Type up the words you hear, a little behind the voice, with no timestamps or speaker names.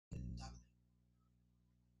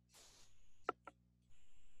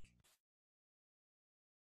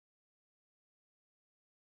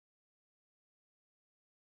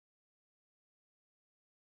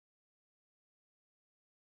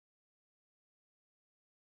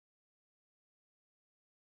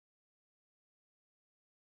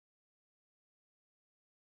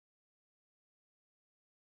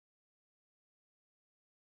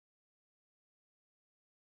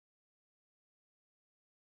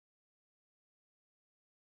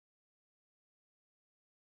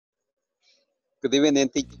Good evening,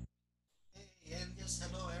 teacher. Hey, yes,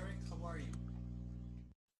 hello, Eric. How are you?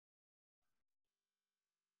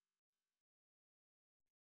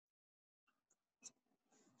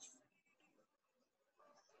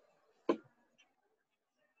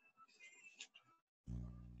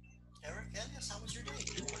 Eric, yes, how was your day?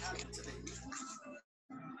 What happened today?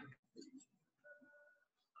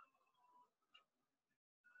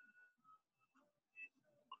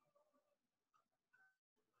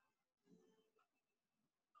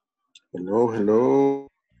 Hello, hello.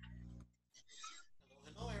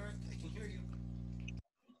 Hello, Eric. I can hear you.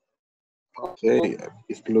 Okay,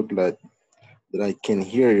 it looked like that I can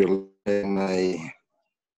hear you like my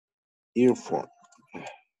earphone.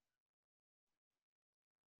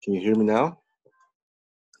 Can you hear me now?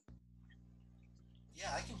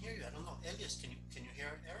 Yeah, I can hear you. I don't know. Elias, can you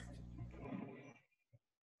hear Eric?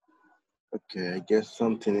 Okay, I guess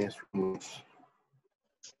something is wrong with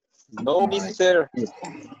No, my mister.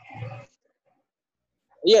 earphone.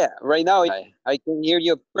 Yeah, right now I can hear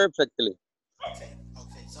you perfectly. Okay.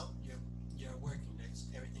 So you're working.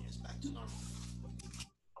 Everything is back to normal.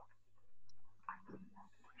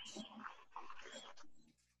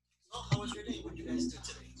 So how was your day? What did you guys do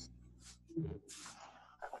today?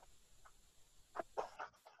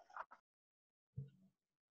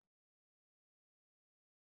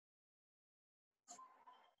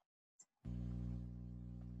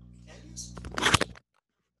 Elias?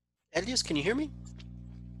 Elias, can you hear me?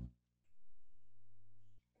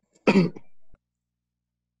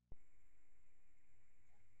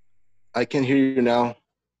 I can hear you now.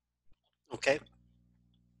 Okay.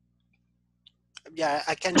 Yeah,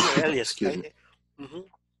 I can hear Elias. Excuse me. Mhm.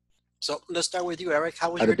 So let's start with you, Eric.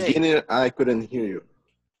 How was At the your day? beginning, I couldn't hear you.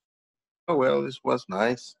 Oh, well, this was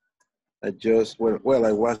nice. I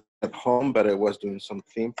was at home, but I was doing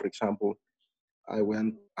something. For example, I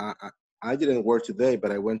went, I didn't work today,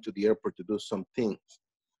 but I went to the airport to do some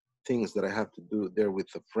things that I have to do there with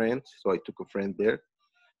a friend. So I took a friend there.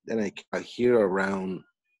 Then I got here around,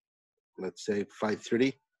 let's say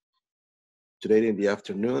 5:30 today in the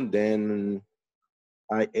afternoon. Then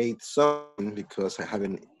I ate something because I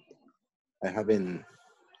haven't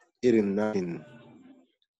eaten nothing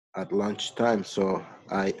at lunchtime. So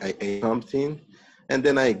I ate something, and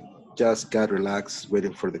then I just got relaxed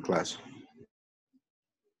waiting for the class.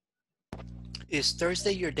 Is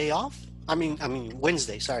Thursday your day off? I mean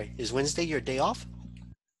Wednesday. Sorry, is Wednesday your day off?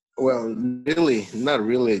 Well, really, not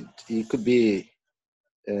really. It could be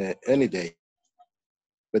any day,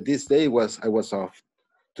 but this day was I was off.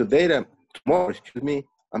 Tomorrow, excuse me,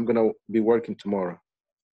 I'm gonna be working tomorrow.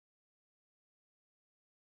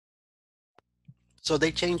 So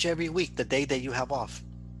they change every week the day that you have off.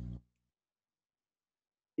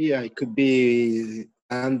 Yeah, it could be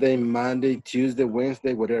Sunday, Monday, Tuesday,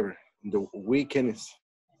 Wednesday, whatever. The weekend is,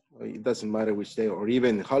 it doesn't matter which day, or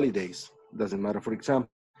even holidays, doesn't matter. For example,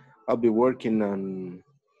 I'll be working on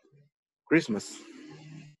Christmas,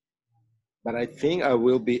 but I think I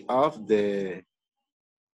will be off the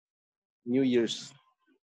New Year's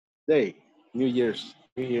Day. New Year's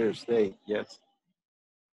Day, yes,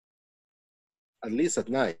 at least at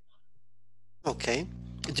night. Okay.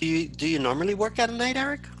 Do you normally work at night,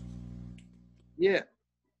 Eric? Yeah,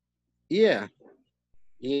 yeah,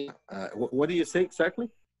 yeah. What do you say exactly?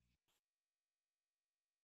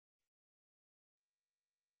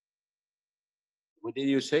 What did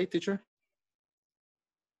you say, teacher?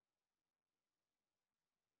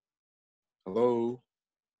 Hello?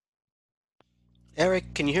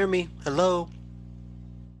 Eric, can you hear me? Hello?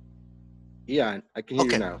 Yeah, I can hear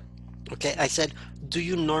you Okay. now. Okay. I said, do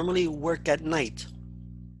you normally work at night?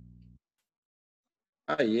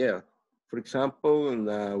 Yeah. For example,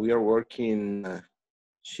 we are working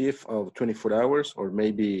shift of 24 hours or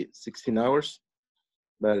maybe 16 hours,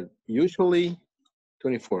 but usually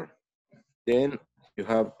 24. Then you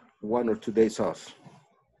have 1 or 2 days off.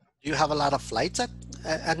 Do you have a lot of flights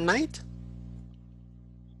at night?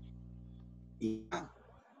 Yeah.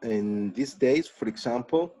 And these days, for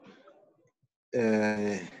example,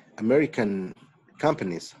 uh, American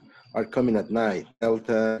companies are coming at night.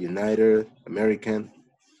 Delta, United, American,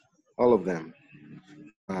 all of them.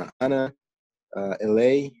 Anna,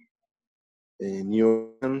 LA,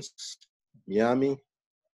 New Orleans, Miami.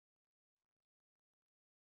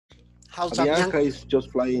 How's Avianca Avianca? is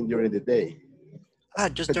just flying during the day. Ah,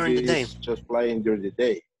 just during the day. Is just flying during the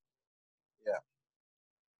day. Yeah.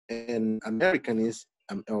 And American is,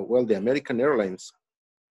 well, the American Airlines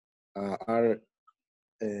are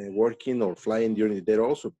working or flying during the day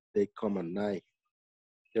also. They come at night.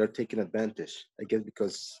 They're taking advantage, I guess,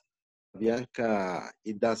 because Avianca,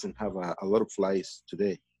 it doesn't have a lot of flights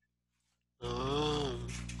today. Oh,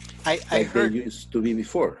 I like they heard, used to be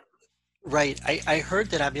before. right. I heard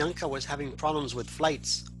that Avianca was having problems with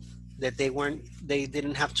flights, that they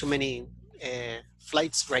didn't have too many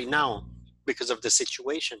flights right now because of the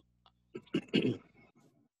situation.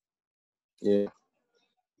 Yeah.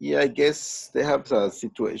 Yeah, I guess they have a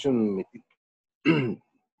situation.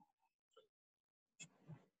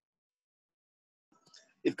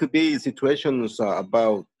 It could be situations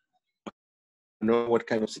about, I don't know what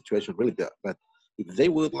kind of situation really, but if they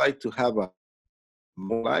would like to have a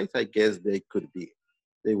more light, I guess they could be,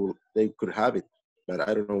 they could have it, but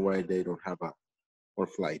I don't know why they don't have a more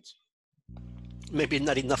flights. Maybe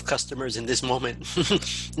not enough customers in this moment.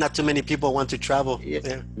 Not too many people want to travel. Yeah,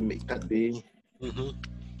 Yeah. it could be, Hmm.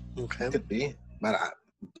 Okay. it could be, but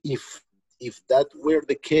if that were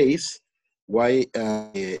the case, why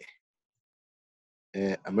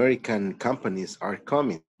American companies are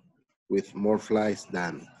coming with more flights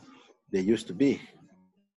than they used to be?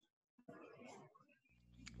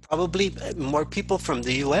 Probably more people from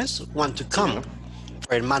the US want to come Yeah.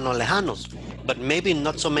 for hermanos lejanos, but maybe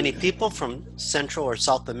not so many people from Central or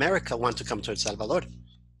South America want to come to El Salvador.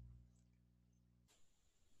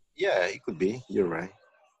 Yeah, it could be. You're right.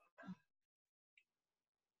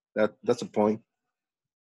 That's a point.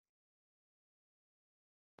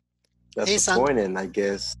 That's Hey, a Sandra. point, and I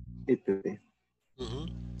guess it could be. Hmm.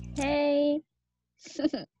 Hey,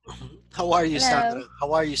 How are you, hello. Sandra?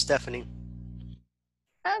 How are you, Stephanie?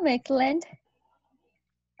 I'm excellent.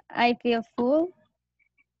 I feel full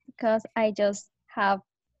because I just have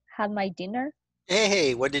had my dinner.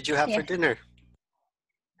 Hey, what did you have for Yeah. dinner?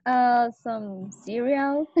 Some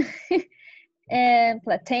cereal and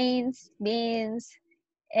plantains, beans,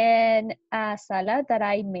 and a salad that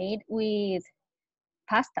I made with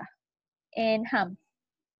pasta and ham.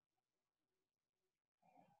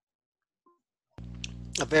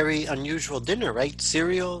 A very unusual dinner, right?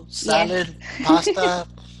 Cereal, Yeah. salad, pasta, Yeah.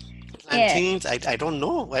 plantains. I don't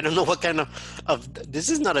know. I don't know what kind of this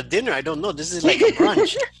is not a dinner. I don't know. This is like a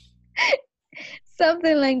brunch.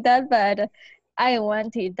 Something like that, but I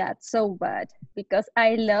wanted that so bad because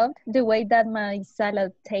I loved the way that my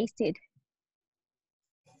salad tasted.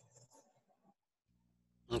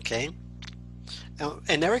 Okay.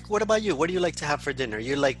 And Eric, what about you? What do you like to have for dinner?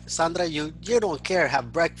 You like Sandra, you don't care,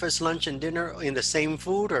 have breakfast, lunch, and dinner in the same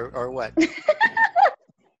food or what?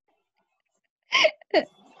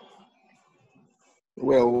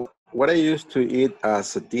 Well, what I used to eat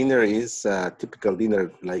as a dinner is a typical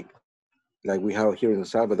dinner, like we have here in El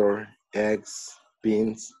Salvador: eggs,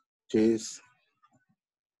 beans, cheese,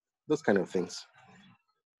 those kind of things.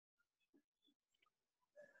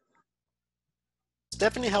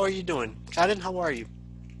 Stephanie, how are you doing? Karen, how are you?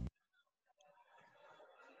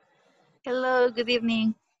 Hello, good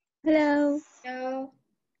evening. Hello. Hello.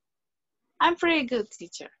 I'm pretty good,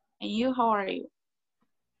 teacher. And you, how are you?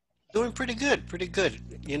 Doing pretty good, pretty good.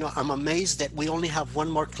 You know, I'm amazed that we only have one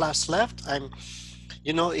more class left.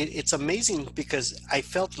 It's amazing because I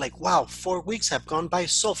felt like, wow, 4 weeks have gone by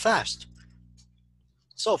so fast,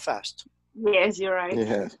 so fast. Yes, you're right.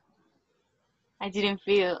 Yeah. I didn't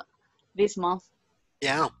feel this month.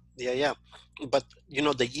 Yeah, yeah. But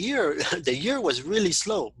the year, the year was really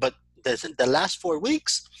slow, but the last 4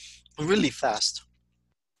 weeks, really fast.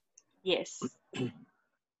 Yes.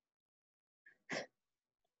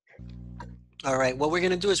 All right, what we're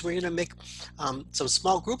gonna do is we're gonna make some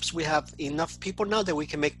small groups. We have enough people now that we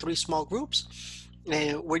can make 3 small groups.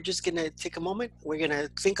 And we're just gonna take a moment. We're gonna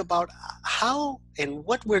think about how and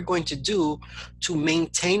what we're going to do to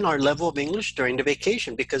maintain our level of English during the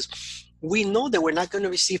vacation, because we know that we're not going to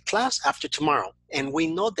receive class after tomorrow, and we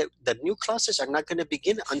know that the new classes are not going to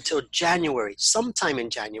begin until January, sometime in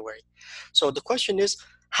January. So the question is,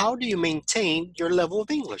 how do you maintain your level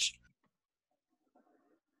of English?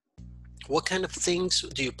 What kind of things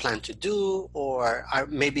do you plan to do, or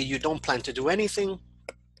maybe you don't plan to do anything?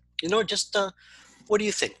 Just what do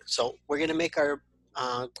you think? So we're going to make our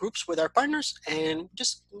groups with our partners and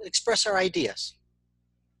just express our ideas.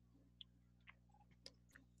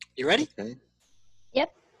 You ready? Okay.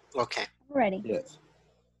 Yep, Okay. ready. Yes.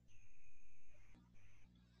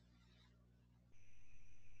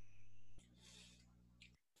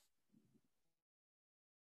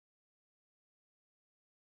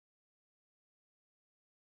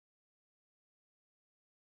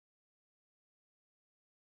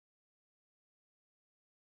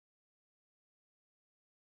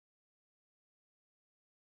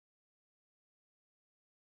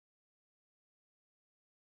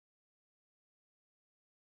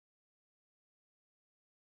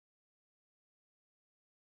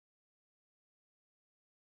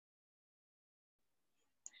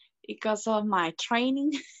 because of my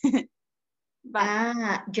training.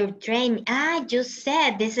 But your training. You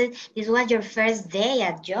said this was your first day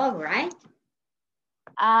at job, right?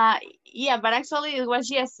 yeah, but actually it was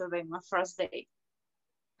yesterday, my first day.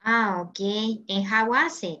 Okay. And how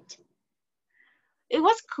was it? It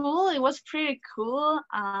was cool. It was pretty cool.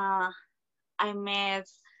 I met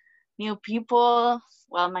new people.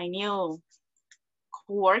 Well, my new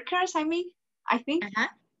workers, I think. Uh-huh.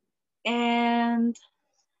 And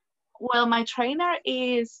well, my trainer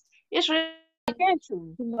is really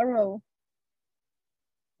Vacation. Tomorrow.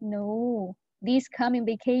 No, this coming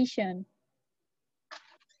vacation.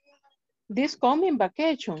 This coming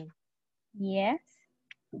vacation. Yes.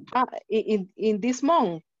 In this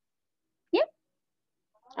month. Yep.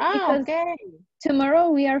 Because okay. Tomorrow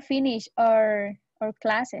we are finished our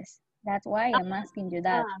classes. That's why I'm asking you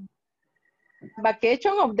that.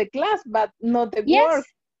 Vacation of the class, but not the Yes. work.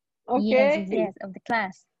 Okay. Yes, of the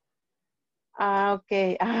class.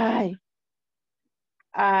 Okay.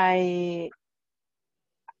 I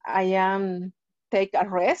am take a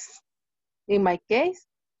rest in my case.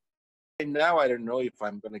 Right now, I don't know if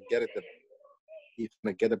I'm gonna get a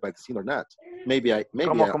vaccine or not. Maybe I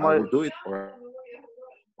will do it or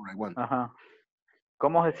I won't. Ajá.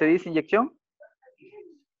 ¿Cómo se dice inyección?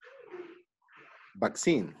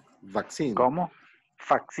 Vaccine. ¿Cómo?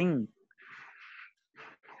 Vaccine.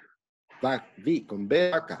 V con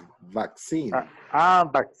B vaca. Vaccine.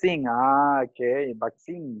 Vaccine. Okay.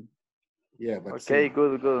 Vaccine. Yeah, vaccine. Okay,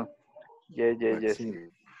 good. Yes.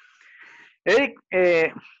 Vaccine. Eric,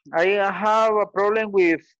 I have a problem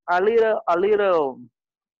with a little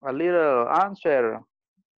answer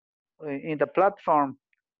in the platform.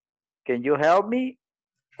 Can you help me?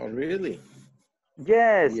 Oh, really?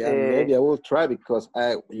 Yes. Yeah, maybe I will try because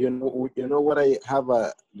you know what I have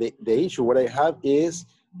the issue. What I have is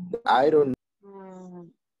I don't.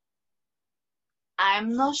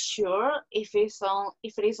 I'm not sure if it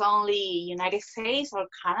is only United States or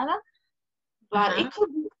Canada, but it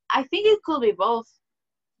could be, I think it could be both.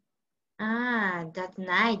 That's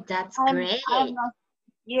nice. That's great.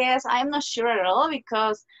 I'm not sure at all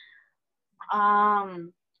because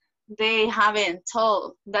they haven't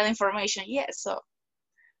told that information yet, so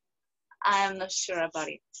I'm not sure about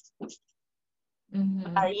it.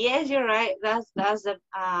 But yes, you're right. That's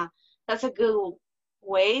a good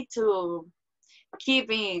way to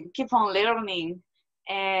keep on learning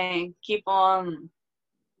and keep on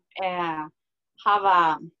have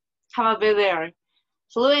a better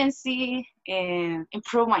fluency and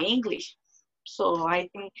improve my English. So I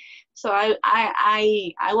think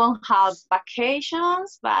I won't have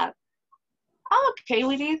vacations, but I'm okay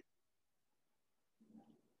with it.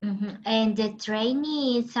 And the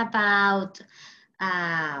training is about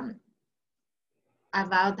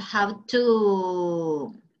how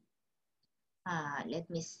to let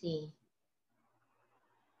me see,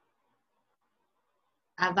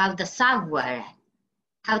 about the software,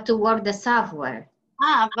 how to work the software.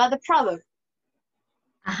 About the product.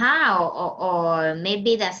 Or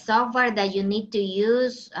maybe the software that you need to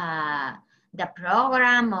use, the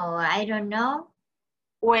program, or I don't know.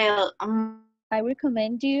 Well, I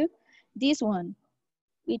recommend you this one.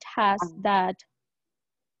 It has that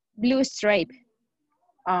blue stripe.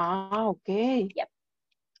 Okay. Yep.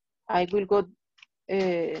 I will go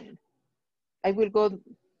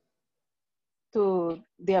to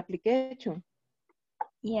the application.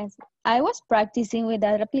 Yes, I was practicing with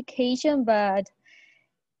that application, but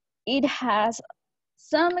it has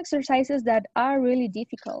some exercises that are really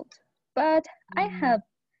difficult. But I have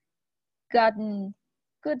gotten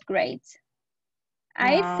good grades.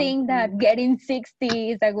 I think that getting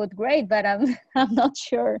 60 is a good grade, but I'm not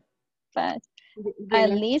sure. But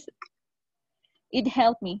at least it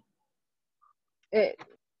helped me.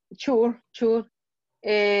 Sure.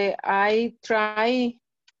 I try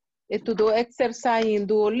to do exercise in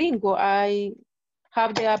Duolingo. I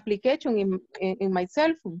have the application in my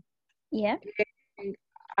cell phone. Yeah.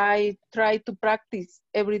 I try to practice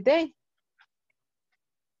every day.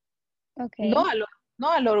 Okay. Not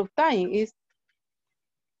a lot of time. It's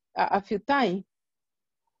a few times.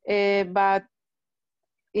 But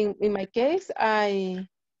in my case,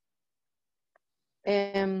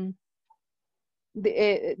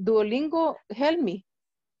 Duolingo help me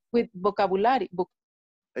with vocabulary.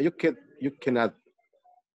 You can add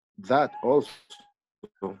that also.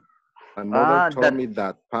 My mother told me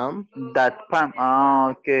that Pam. That Pam.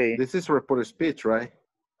 Okay. This is reported speech, right?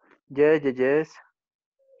 Yes.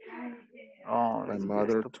 Oh, my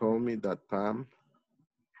mother told me that Pam.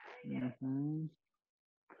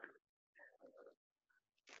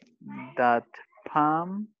 That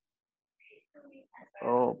Pam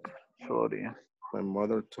Oh, sorry. My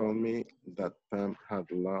mother told me that Pam had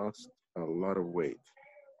lost a lot of weight.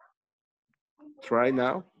 Try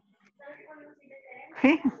now.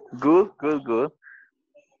 Good, good, good.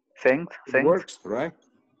 Thanks, It thanks. works, right?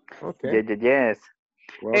 Okay. Yeah, yeah, yes.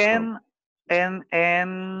 Welcome. And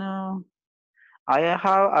I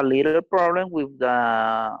have a little problem with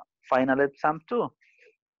the final exam too.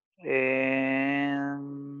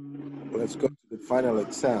 Let's go And to the final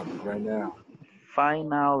exam right now.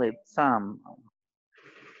 final exam.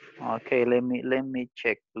 Okay, let me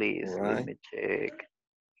check, please. All Let right. me check.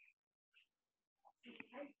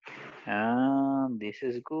 This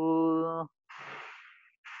is good.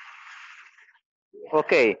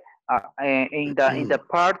 Okay. In the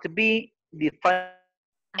part B, the final.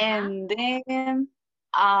 And then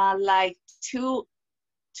like two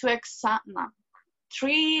exam, no,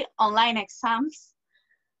 three online exams.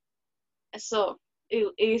 So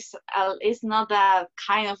it's not that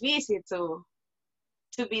kind of easy to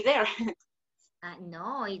be there.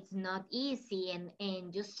 No, it's not easy.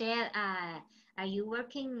 And you said, are you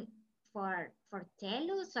working for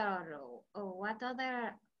Telus or what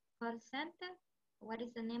other call center? What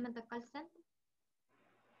is the name of the call center?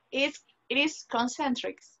 It is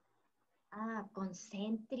concentrics.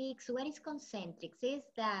 Concentrics. What is Concentrics? Is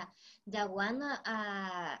the one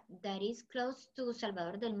that is close to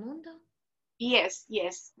Salvador del Mundo? Yes,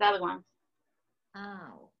 that one.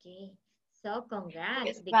 Okay. So congrats,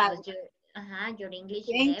 Yes, but because your English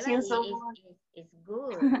thank level you so much. is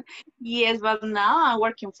good. Yes, but now I'm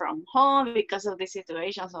working from home because of the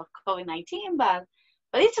situations of COVID-19, but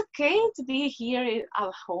it's okay to be here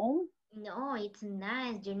at home. No, it's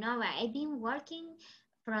nice. I've been working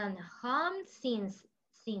from home since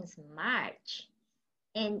March,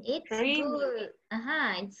 and it's Really? good.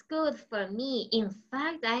 It's good for me. In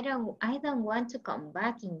fact, I don't want to come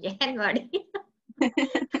back in January.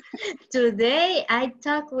 Today I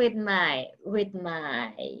talked with my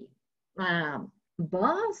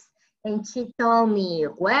boss, and she told me,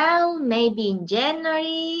 well, maybe in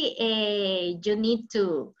January you need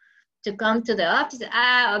to come to the office.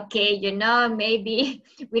 Okay, maybe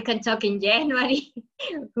we can talk in January.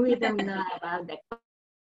 We don't know about the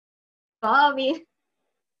COVID.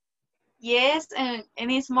 Yes, and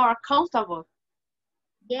it's more comfortable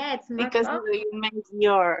Yeah, it's more because fun. you make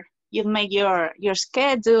your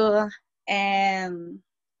schedule, and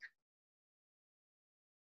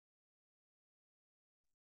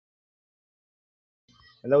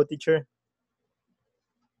Hello, teacher.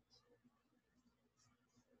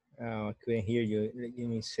 Oh, I couldn't hear you. Give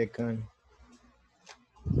me a second.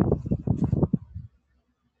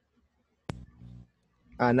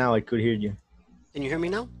 Now I could hear you. Can you hear me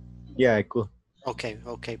now? Yeah, I could. Okay,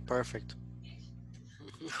 perfect.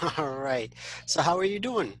 All right. So how are you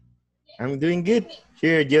doing? I'm doing good.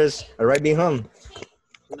 Here, just arriving home.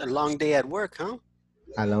 A long day at work, huh?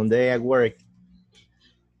 A long day at work.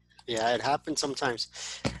 Yeah, it happens sometimes.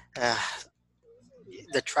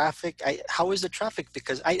 The traffic, how is the traffic?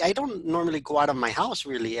 Because I don't normally go out of my house,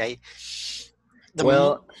 really.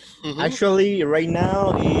 Actually, right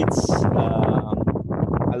now it's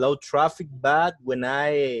a low traffic, but when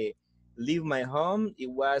I leave my home, it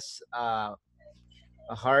was a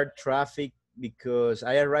hard traffic because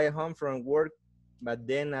I arrived home from work, but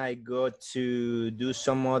then I go to do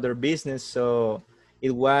some other business. So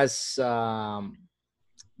it was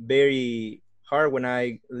very hard when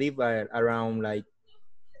I leave at around like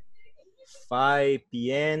 5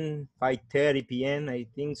 p.m., 5:30 p.m., I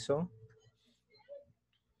think so.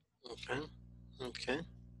 Okay.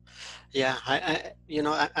 Yeah, I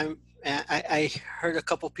heard a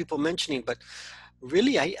couple people mentioning, but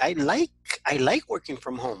really, I like working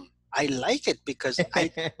from home. I like it because I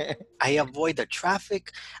avoid the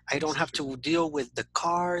traffic. I don't have to deal with the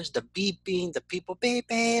cars, the beeping, the people, beep,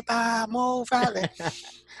 beep, move.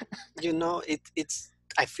 It's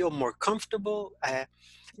I feel more comfortable. I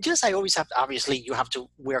always have to, obviously you have to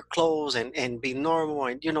wear clothes and be normal,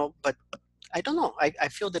 and but I don't know. I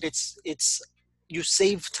feel that it's you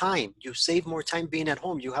save time. You save more time being at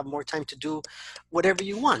home. You have more time to do whatever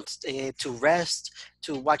you want, to rest,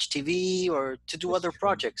 to watch TV, or to do other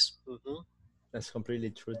projects. That's completely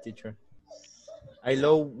true, teacher. I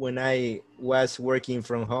love when I was working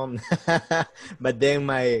from home, but then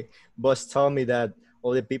my boss told me that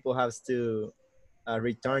all the people have to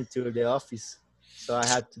return to the office, so I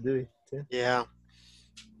had to do it too.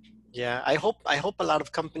 Yeah. I hope a lot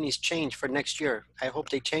of companies change for next year. I hope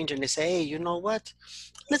they change and they say, hey, you know what?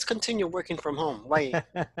 Let's continue working from home. Why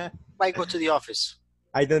go to the office?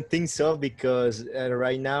 I don't think so because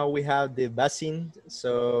right now we have the vaccine,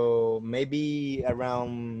 so maybe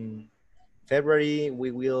around February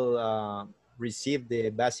we will receive the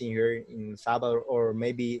vaccine here in Salvador, or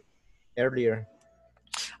maybe earlier.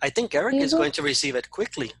 I think Eric is Mhm. going to receive it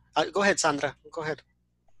quickly. Go ahead, Sandra. Go ahead.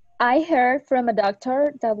 I heard from a doctor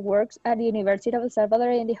that works at the University of El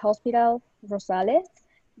Salvador in the hospital Rosales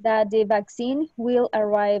that the vaccine will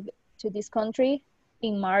arrive to this country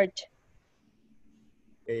in March.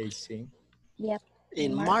 Okay, see. Yep.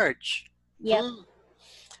 In March. Yep.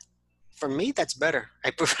 For me, that's better. I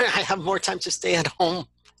prefer. I have more time to stay at home.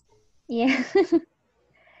 Yeah.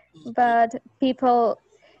 But people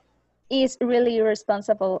is really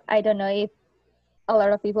irresponsible. I don't know if a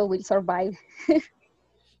lot of people will survive.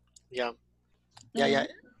 Yeah. Yeah.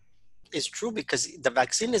 It's true, because the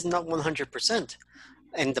vaccine is not 100%.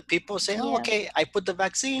 And the people say, oh, Yeah. okay, I put the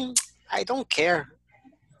vaccine. I don't care.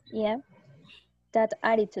 Yeah. That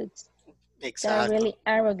attitudes. They're Exactly. really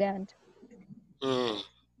arrogant.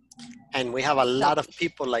 And we have a lot of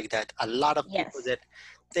people like that. A lot of people Yes. that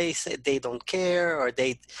they say they don't care, or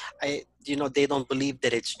they don't believe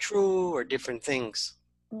that it's true, or different things.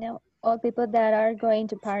 No, all people that are going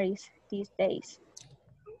to Paris these days.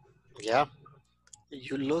 Yeah.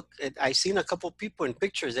 You look at, I've seen a couple people in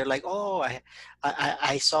pictures. They're like, oh,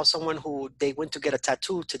 I saw someone who they went to get a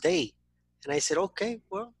tattoo today. And I said, okay,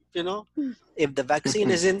 well, if the vaccine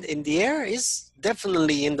is in the air, it's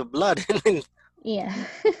definitely in the blood. Yeah.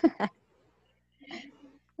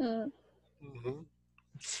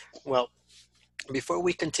 Well, before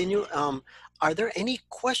we continue, are there any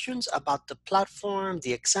questions about the platform,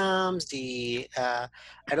 the exams, the,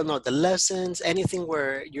 I don't know, the lessons, anything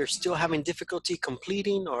where you're still having difficulty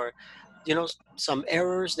completing, or, some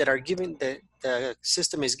errors that are given, the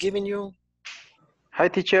system is giving you? Hi,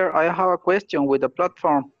 teacher. I have a question with the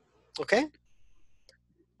platform. Okay.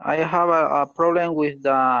 I have a problem with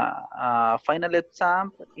the final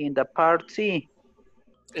exam in the part C.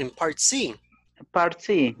 In part C? Part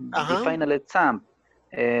C, the final exam.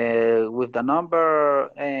 With the number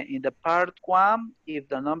in the part 1, if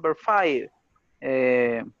the number 5,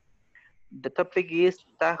 the topic is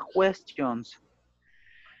tag questions.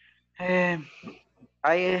 I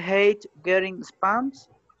hate getting spams.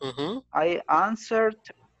 I answered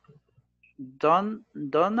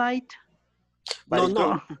donate.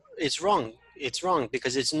 No, it's wrong. It's wrong,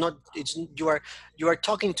 because it's not. You are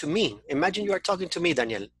talking to me. Imagine you are talking to me,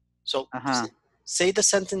 Daniel. So say the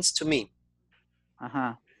sentence to me.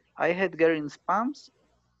 I hate getting spams.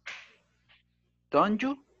 Don't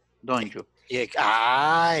you? Don't you?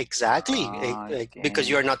 Yeah. Exactly. Okay. Because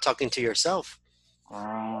you are not talking to yourself.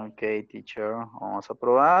 Ok, teacher. Vamos a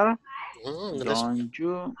probar. Don't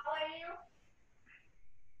you?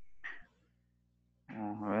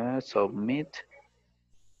 Submit.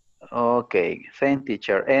 Okay, thank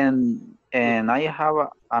teacher. And I have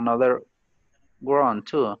another one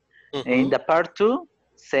too. In the part 2,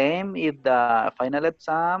 same if the final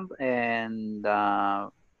exam, and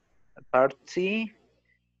part C.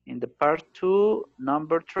 In the part 2,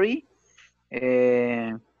 number 3,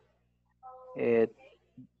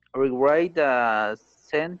 rewrite the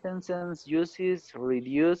sentences uses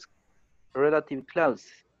reduce relative clause.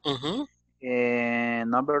 And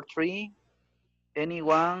number 3,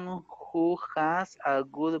 anyone who has a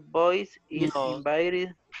good voice is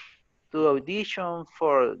invited to audition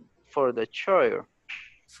for the choir.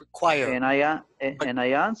 For choir. And I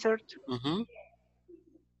answered.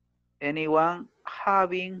 Anyone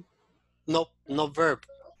having? No verb.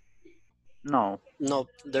 No. No,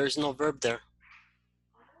 there's no verb there.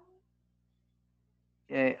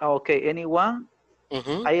 Okay, anyone?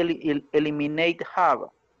 I eliminate have.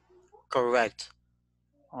 Correct.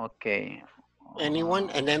 Okay. Anyone,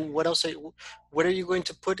 and then what else? What are you going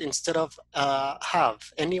to put instead of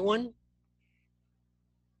have? Anyone?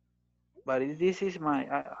 But this is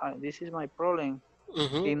my problem.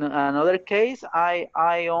 In another case,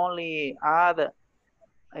 I only add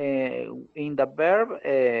in the verb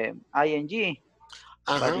ing.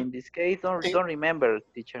 But in this case, don't remember,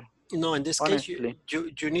 teacher. No, in this honestly.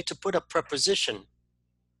 case, you need to put a preposition.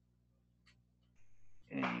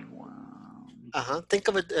 Anyone. Think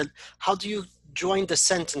of it. How do you join the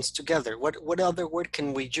sentence together? What other word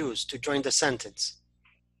can we use to join the sentence?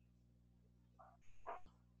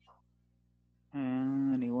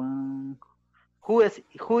 Anyone. Who is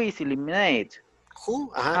eliminated?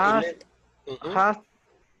 Who? Has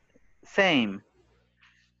same.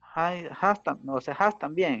 Has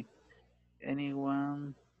también.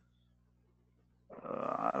 Anyone.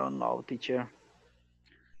 I don't know, teacher.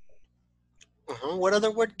 What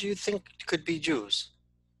other word do you think could be used?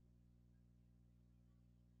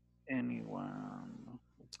 Anyone.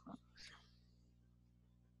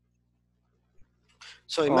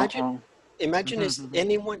 So imagine is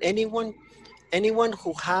anyone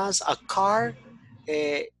who has a car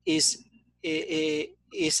is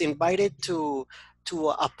invited to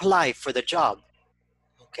apply for the job.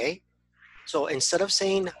 Okay, so instead of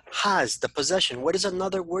saying has the possession, what is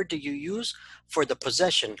another word do you use for the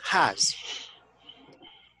possession? Has.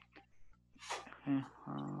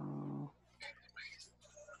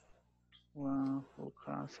 One who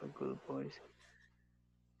has a good voice.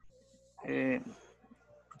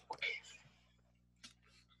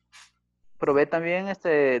 Probé también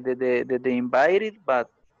de invited, but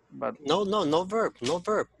no verb. No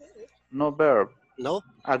verb. No.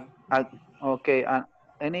 Okay.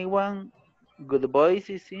 Anyone good voice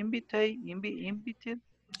is invited?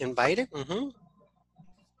 Invited?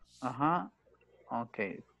 Ajá.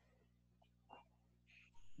 Okay.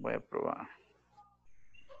 Voy a probar.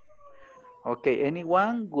 Okay.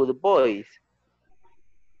 Anyone good voice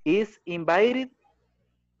is invited?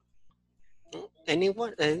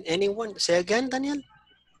 Anyone? Say again, Daniel.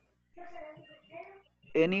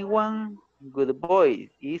 Anyone good voice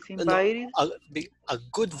is invited? No, a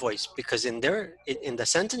good voice, because in there, in the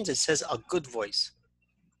sentence, it says a good voice.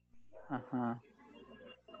 Uh-huh.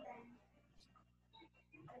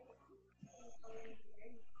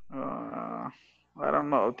 I don't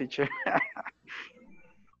know, teacher.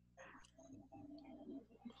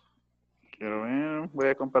 Quiero ver. Voy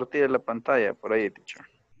a compartir la pantalla por ahí, teacher.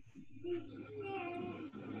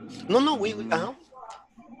 No,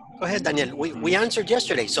 Go ahead, Daniel. We answered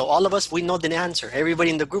yesterday, so all of us, we know the answer. Everybody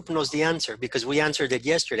in the group knows the answer because we answered it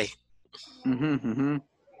yesterday.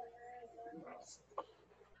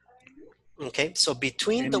 Okay, so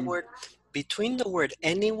between the word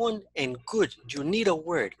anyone and good, you need a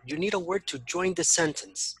word. You need a word to join the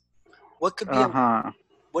sentence. What could be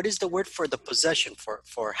what is the word for the possession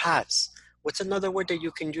for has? What's another word that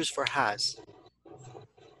you can use for has?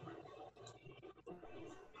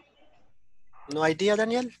 No idea,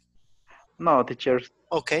 Daniel? No, teacher.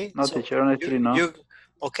 Okay. No, so teacher, honestly, no. You're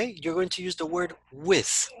going to use the word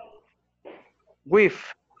with.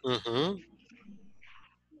 With.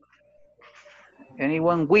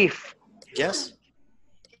 Anyone with? Yes.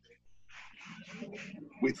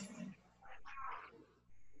 With.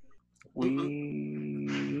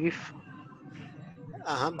 With.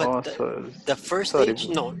 But the first stage,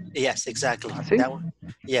 no. Yes, exactly. That one.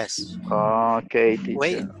 Yes. Okay, teacher.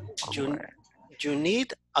 Wait, you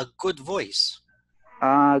need a good voice.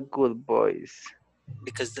 A good voice.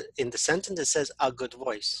 Because in the sentence it says a good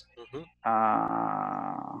voice.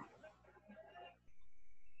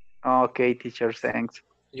 Okay, teacher, thanks.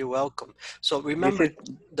 You're welcome. So remember,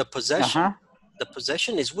 the possession. The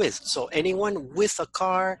possession is with. So anyone with a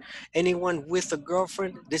car, anyone with a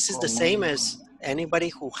girlfriend, this is the same as anybody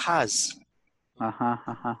who has.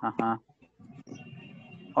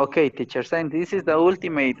 Okay, teacher, thanks. This is the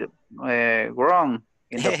ultimate wrong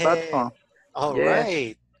in the platform. All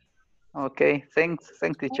right. Okay, thanks,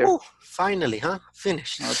 teacher. Ooh, finally, huh?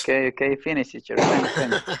 Finished. Okay, finish, teacher.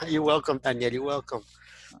 Thanks. You're welcome, Daniel. You're welcome.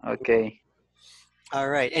 Okay. All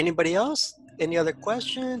right. Anybody else? Any other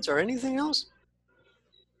questions or anything else?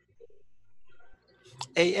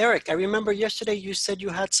 Hey, Eric, I remember yesterday you said you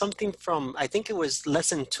had something from, I think it was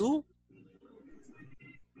lesson 2.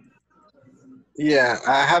 Yeah,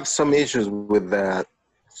 I have some issues with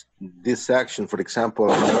this section. For example,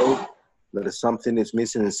 I know that something is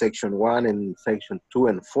missing in section 1 and section 2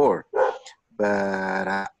 and 4,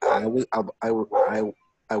 but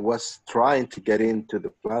I was trying to get into the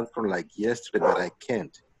platform like yesterday, but I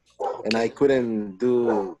can't, and I couldn't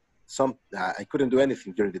do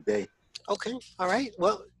anything during the day. Okay, all right.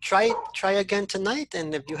 Well, try again tonight,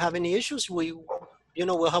 and if you have any issues, we'll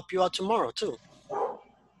help you out tomorrow too.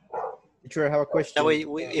 Teacher, I have a question. That way,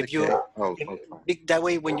 that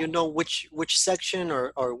way, when you know which section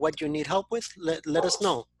or what you need help with, let us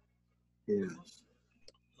know. Yeah.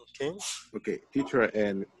 Okay. Okay, teacher,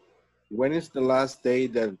 and when is the last day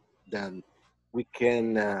that we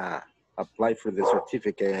can apply for the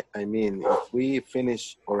certificate? I mean, if we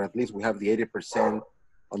finish, or at least we have the 80%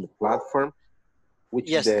 on the platform, which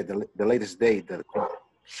is the latest date that?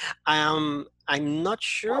 I'm not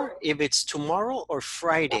sure if it's tomorrow or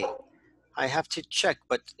Friday. I have to check,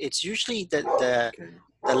 but it's usually the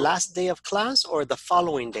last day of class or the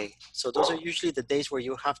following day. So those are usually the days where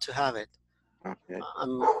you have to have it. Okay.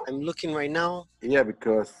 I'm looking right now. Yeah,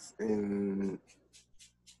 because in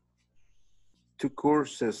 2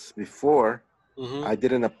 courses before, I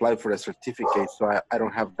didn't apply for a certificate, so I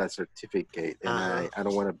don't have that certificate, and I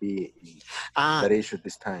don't want to be in that issue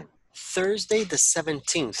this time. Thursday the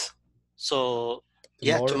 17th. So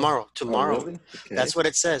tomorrow. Tomorrow. Oh, really? Okay. That's what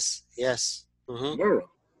it says. Yes. Tomorrow.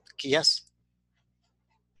 Yes.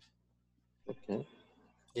 Okay.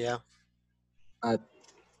 Yeah. At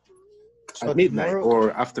So midnight tomorrow,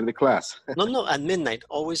 or after the class? No, at midnight.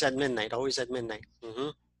 Always at midnight. Always at midnight.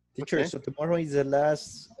 teacher, Okay. so tomorrow is the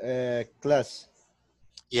last class.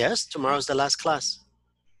 Yes, tomorrow's the last class.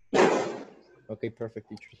 Okay, perfect,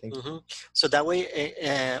 teacher. Thank you. So that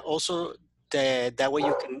way, also, that way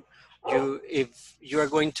if you are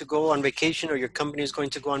going to go on vacation or your company is going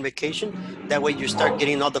to go on vacation, that way you start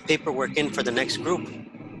getting all the paperwork in for the next group.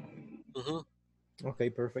 Okay,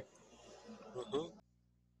 perfect.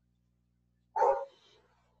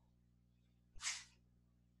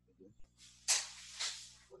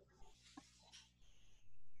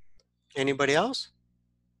 Anybody else?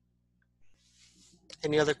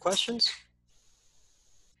 Any other questions?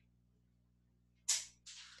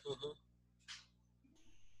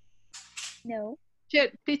 No.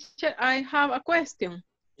 Teacher, I have a question.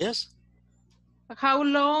 Yes. How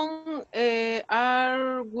long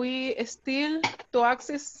are we still to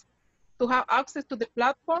have access to the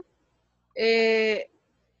platform at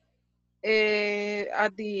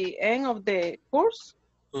the end of the course?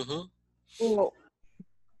 Oh,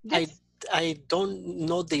 yes. I don't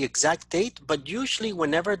know the exact date, but usually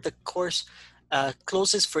whenever the course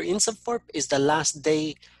closes for INSAFORP is the last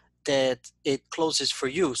day that it closes for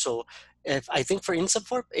you. So if I think for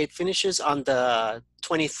INSAFORP, it finishes on the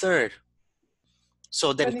 23rd.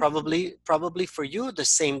 So then probably for you, the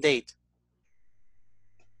same date.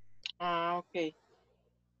 Okay.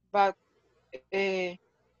 But,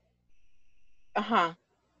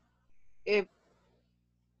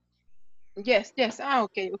 yes.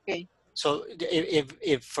 Okay. So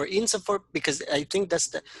if for INSAFORP, because I think that's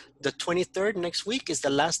the 23rd next week is the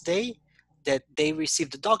last day that they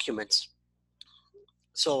receive the documents.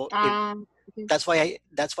 So that's why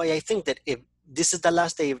I think that if this is the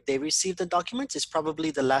last day, if they receive the documents, it's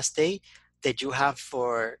probably the last day that you have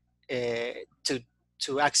for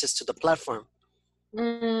to access to the platform.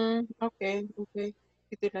 Okay.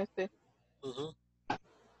 Interesting.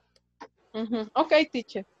 Okay,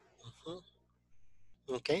 teacher.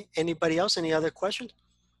 Okay. Anybody else? Any other questions?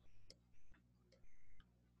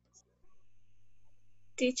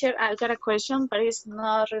 Teacher, I got a question, but it's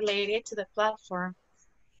not related to the platform.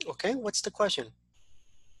 Okay. What's the question?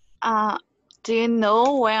 Do you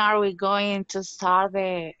know when are we going to start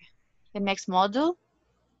the next module?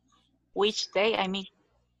 Which day, I mean?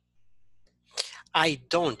 I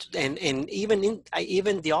don't, and even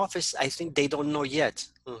even the office, I think they don't know yet,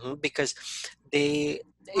 because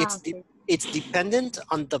it's dependent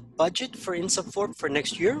on the budget for INSAFORP for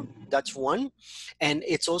next year. That's one, and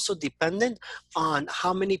it's also dependent on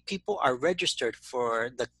how many people are registered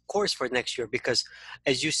for the course for next year. Because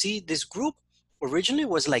as you see, this group originally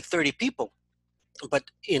was like 30 people, but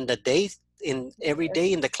in every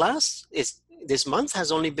day in the class, this month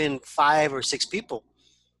has only been 5 or 6 people.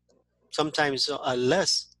 Sometimes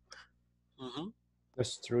less.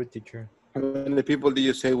 That's true, teacher. How many people do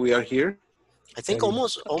you say we are here? I think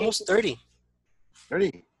 30. almost 30.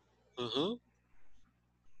 30.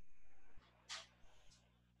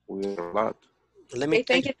 We are a lot. Let me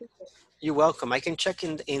thank check. you. You're welcome. I can check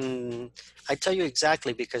in I tell you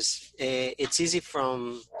exactly because it's easy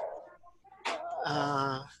from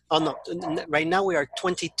oh no, right now we are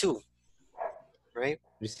 22, right?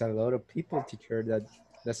 There's a lot of people, teacher, that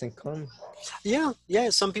doesn't come. Yeah,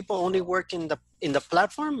 some people only work in the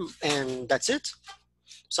platform and that's it.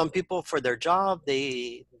 Some people for their job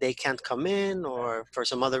they can't come in, or for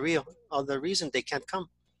some other reason they can't come.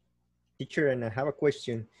 Teacher, and I have a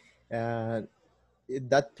question.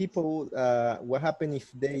 That people, what happen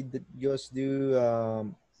if they just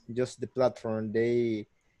do just the platform? They,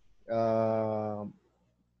 I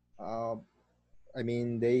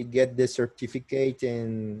mean, they get the certificate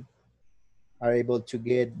and are able to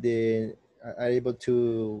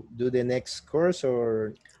do the next course,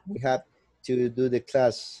 or we have to do the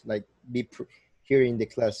class, like here in the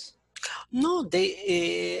class? No,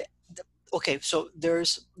 they okay. So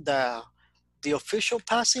there's the official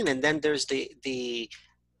passing, and then there's the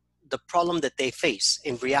problem that they face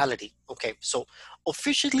in reality. Okay, so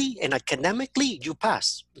officially and academically, you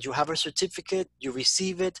pass. You have a certificate. You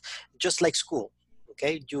receive it, just like school.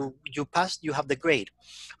 Okay, you pass. You have the grade.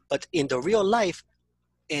 But in the real life,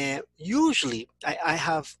 usually I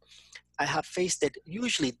have faced that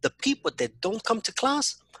usually the people that don't come to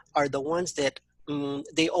class are the ones that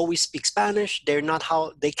they always speak Spanish. They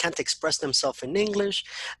can't express themselves in English.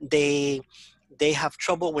 They have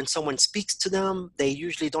trouble when someone speaks to them. They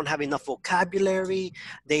usually don't have enough vocabulary.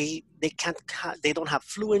 They don't have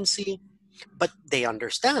fluency, but they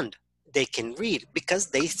understand. They can read because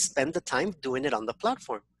they spend the time doing it on the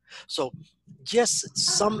platform. So yes,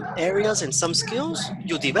 some areas and some skills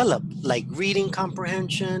you develop, like reading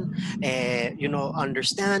comprehension, you know,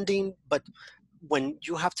 understanding. But when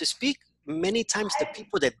you have to speak, many times the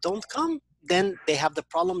people that don't come, then they have the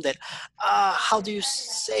problem that, how do you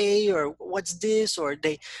say, or what's this, or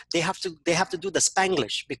they have to do the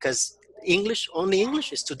Spanglish because only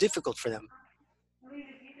English is too difficult for them.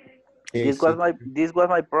 This Yes, was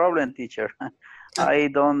my problem, teacher. I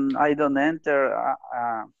don't enter.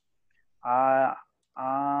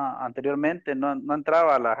 Anteriormente no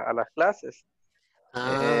entraba a las clases,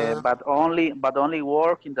 but only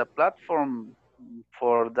work in the platform.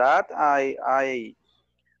 For that,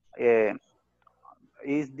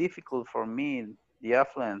 it's difficult for me the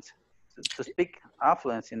affluence to speak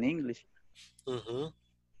affluence in English. Mm-hmm.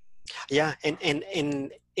 Yeah,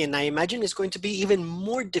 and I imagine it's going to be even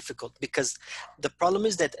more difficult because the problem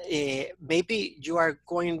is that maybe you are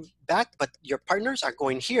going back, but your partners are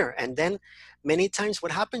going here. And then many times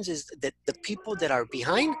what happens is that the people that are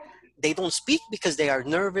behind, they don't speak because they are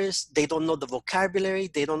nervous. They don't know the vocabulary.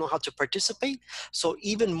 They don't know how to participate. So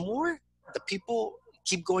even more, the people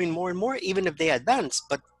keep going more and more, even if they advance,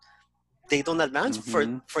 but they don't advance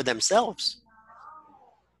for themselves.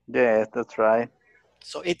 Yes, that's right.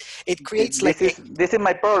 So it creates like this is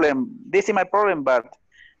my problem. This is my problem, but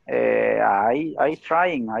I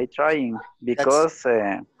trying because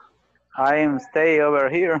I am stay over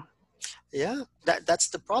here. Yeah, that's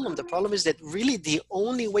the problem. The problem is that really the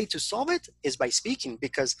only way to solve it is by speaking,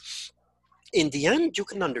 because in the end you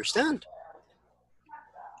can understand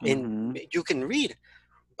and you can read,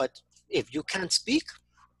 but if you can't speak,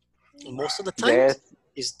 most of the time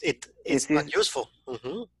it's not useful.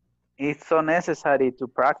 It's so necessary to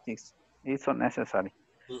practice. It's so necessary.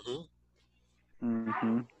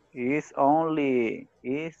 Es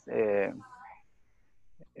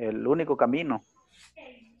el único camino.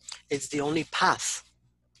 It's the only path.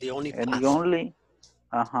 The only path. The only.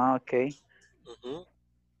 Okay.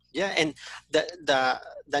 Yeah, and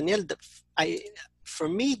Daniel, for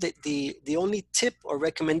me, the only tip or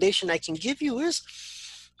recommendation I can give you is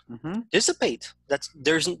participate.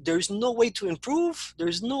 There's no way to improve.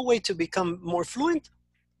 There's no way to become more fluent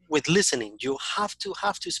with listening. You have to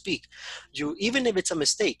speak. Even if it's a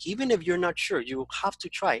mistake, even if you're not sure, you have to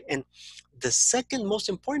try. And the second most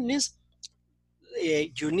important is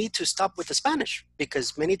you need to stop with the Spanish,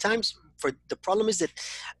 because many times the problem is that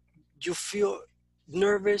you feel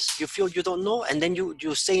nervous, you feel you don't know, and then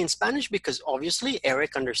you say in Spanish because obviously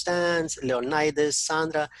Eric understands, Leonidas,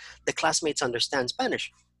 Sandra, the classmates understand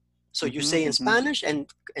Spanish. So you say in Spanish and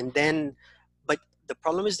then, but the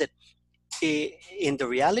problem is that in the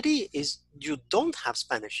reality is you don't have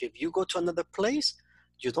Spanish. If you go to another place,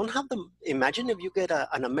 you don't have them. Imagine if you get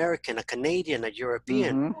an American, a Canadian, a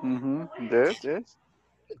European. Yes.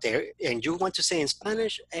 There, and you want to say in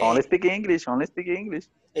Spanish. Only speak English.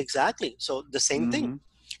 Exactly. So the same thing.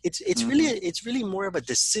 It's really more of a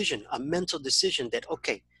decision, a mental decision that,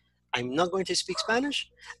 okay, I'm not going to speak Spanish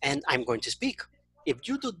and I'm going to speak. If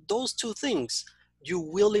you do those two things, you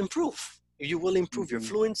will improve. You will improve your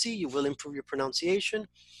fluency. You will improve your pronunciation.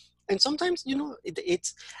 And sometimes,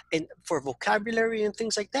 it's, and for vocabulary and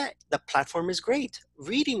things like that, the platform is great.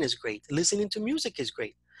 Reading is great. Listening to music is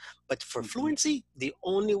great. But for fluency, the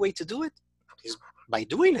only way to do it is by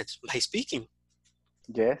doing it, by speaking.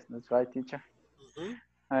 Yes, that's right, teacher.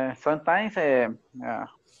 Sometimes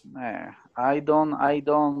I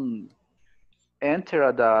don't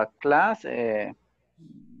enter the class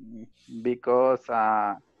because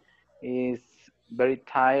it's very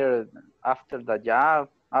tired after the job,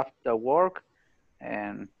 after work,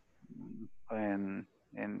 and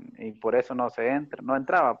y por eso no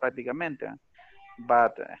entraba prácticamente.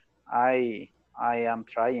 But I am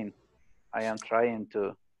trying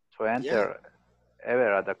to enter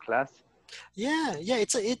ever at the class. Yeah,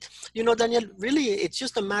 Daniel, really, it's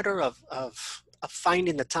just a matter of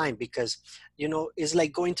finding the time, because, it's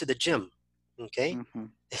like going to the gym, okay?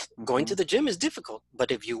 Going to the gym is difficult, but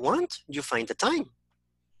if you want, you find the time.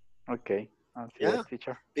 Okay, I'll see you,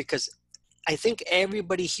 teacher. Because I think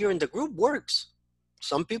everybody here in the group works.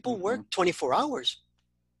 Some people work 24 hours,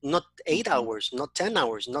 not 8 hours, not 10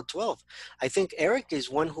 hours, not 12. I think Eric is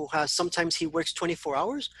one who sometimes he works 24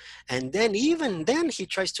 hours, and then even then he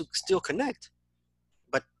tries to still connect.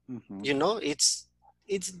 But,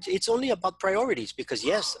 it's only about priorities, because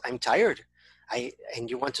yes, I'm tired. And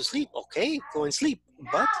you want to sleep. Okay, go and sleep.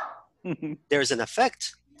 But there's an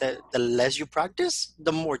effect that the less you practice,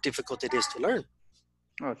 the more difficult it is to learn.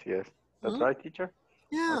 Oh, yes. That's right, teacher.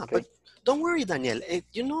 Yeah, okay. But don't worry, Daniel.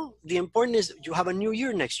 The important is you have a new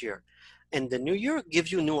year next year, and the new year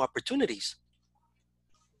gives you new opportunities.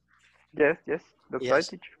 Yes, yes, that's right, Yes.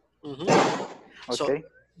 teacher. So Okay.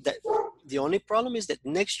 that the only problem is that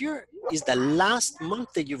next year is the last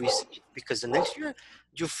month that you receive, because the next year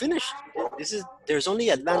you finished. There's only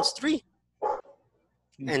advanced 3,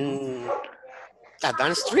 and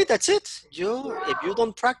advanced 3, that's it. If you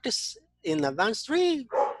don't practice in advanced 3,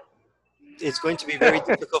 it's going to be very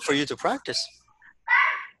difficult for you to practice.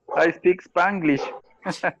 I speak Spanglish.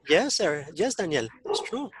 Yes, sir. Yes, Daniel. It's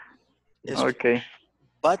true. It's true. Okay.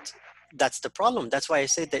 But that's the problem. That's why I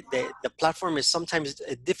say that the platform is sometimes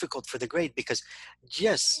difficult for the grade, because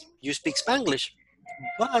yes, you speak Spanglish,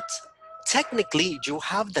 but technically you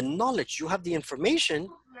have the knowledge, you have the information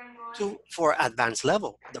for advanced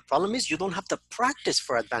level. The problem is you don't have the practice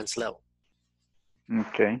for advanced level.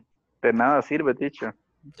 Okay. De nada sirve, teacher.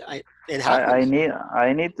 It happens.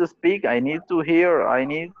 I need to speak, I need to hear, I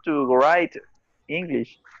need to write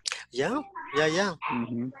English. Yeah.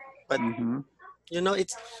 But you know,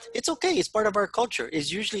 it's okay. It's part of our culture. It's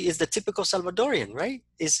the typical Salvadorian, right?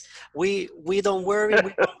 We don't worry,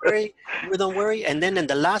 we don't worry, and then in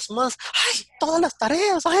the last month, ay, todas las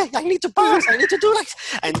tareas, ay, I need to pass, I need to do like,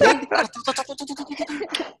 and then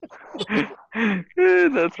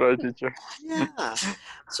that's right, teacher. yeah.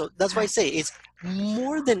 So that's why I say it's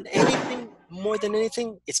more than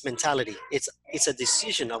anything, it's mentality. It's a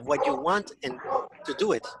decision of what you want and to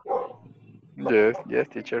do it. Yes,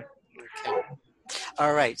 teacher. Okay.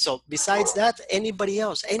 All right. So besides that, anybody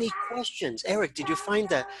else? Any questions? Eric, did you find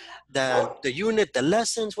the unit, the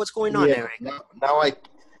lessons? What's going on, Eric? Now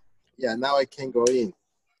I can go in.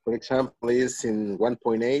 For example, it's in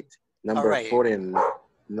 1.8, number 4 and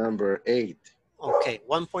number 8. Okay,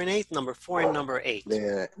 1.8, number 4 and number 8.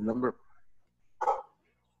 The number,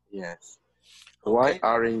 yes. Okay. Why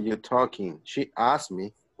aren't you talking? She asked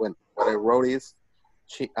me, what I wrote is,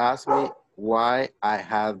 she asked me why I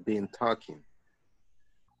have been talking.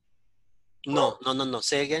 No.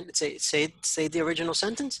 Say again. Say the original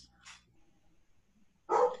sentence.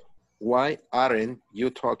 Why aren't you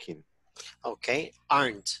talking? Okay,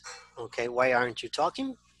 aren't. Okay, why aren't you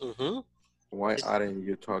talking? Why aren't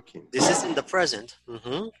you talking? This is in the present.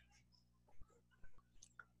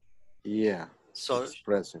 Yeah, so it's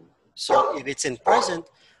present. So if it's in present,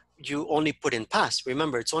 you only put in past.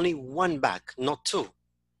 Remember, it's only 1 back, not 2.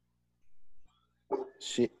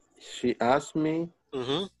 She asked me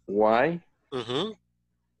why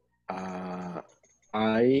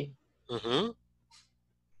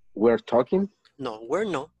we're talking. No, we're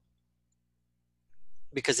no.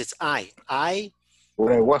 Because it's I.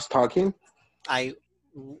 When I was talking.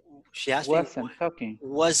 She asked wasn't me. Talking.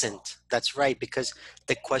 Wasn't. That's right. Because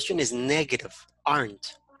the question is negative.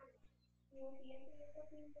 Aren't.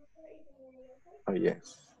 Oh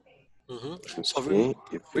yes. So see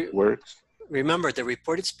if it works. Remember, the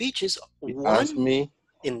reported speech is asked me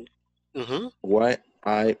in. Why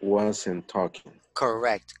I wasn't talking.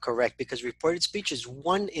 Correct. Because reported speech is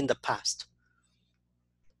 1 in the past.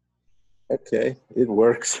 Okay, it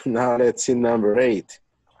works. Now let's see number 8.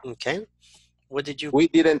 Okay. What did you? We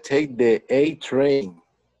didn't take the A train.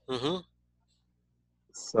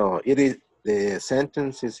 So it is, the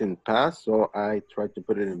sentence is in past, so I tried to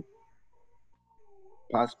put it in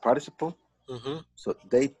past participle. So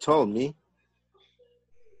they told me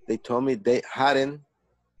they hadn't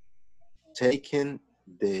taken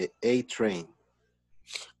the A train.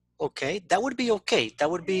 Okay, that would be okay. That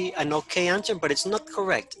would be an okay answer, but it's not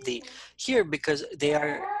correct. Here, because they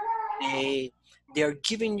are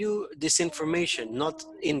giving you this information, not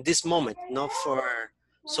in this moment, not for.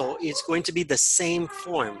 So it's going to be the same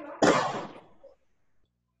form.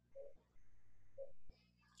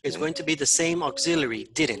 It's going to be the same auxiliary.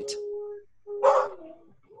 Didn't.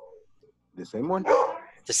 The same one?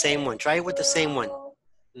 The same one. Try it with the same one.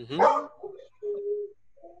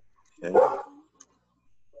 Okay.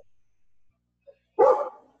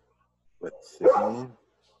 Let's see.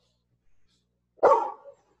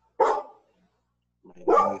 My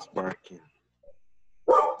dog is barking.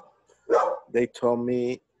 They told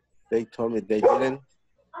me they didn't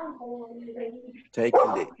take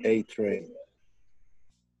the A train.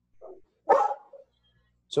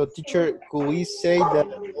 So teacher, could we say that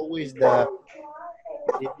always that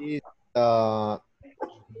it is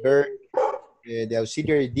verb, the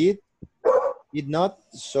auxiliary did not,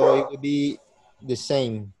 so it would be the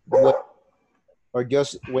same, or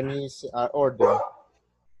just when it's order?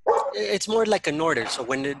 It's more like an order. So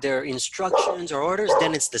when there are instructions or orders,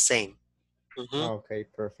 then it's the same. Okay,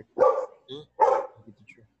 perfect.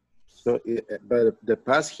 So, but the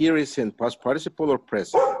past here is in past participle or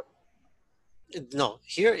present? No,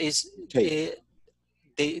 here is take.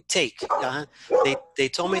 They take. They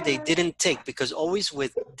told me they didn't take, because always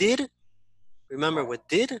with did Remember, what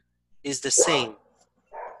did is the same.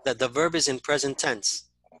 That the verb is in present tense.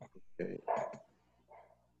 Okay.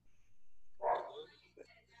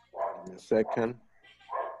 Give me a second.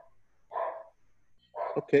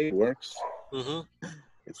 Okay, it works. Mm-hmm.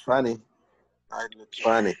 It's funny. It looks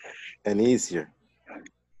funny and easier.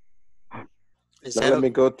 Is Now that let me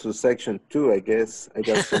go to section 2. I guess I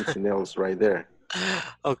got something else right there.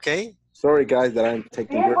 okay? Sorry, guys, that I'm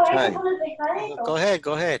taking your time. Go ahead,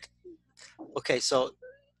 go ahead. Okay, so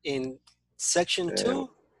in section 2,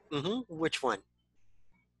 which one?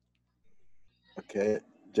 Okay,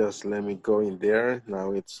 just let me go in there.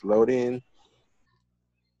 Now it's loading.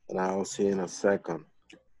 And I'll see in a second.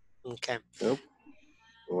 Okay. Yep.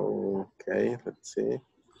 Okay, let's see.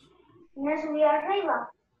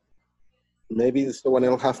 Maybe someone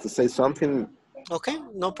else has to say something. Okay,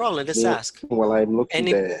 no problem. Let's ask. While I'm looking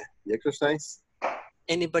the exercise.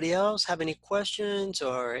 Anybody else have any questions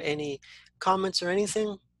or any comments or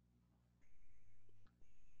anything?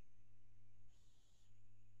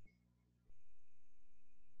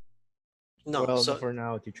 No. Well, So not for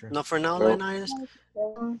now, teacher. not for now, Well, Leonidas?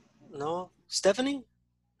 No. Stephanie?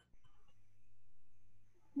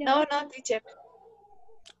 No, teacher.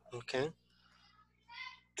 Okay.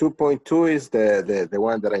 2.2 is the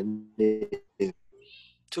one that I need.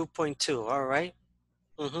 2.2. All right.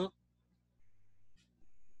 Mm-hmm.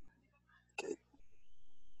 Okay.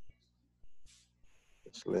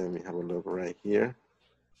 Just let me have a look right here.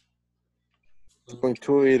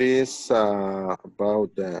 2.2, it is about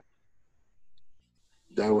that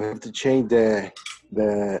we have to change the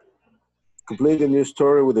complete a new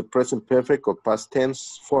story with the present perfect or past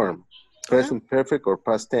tense form. Present perfect or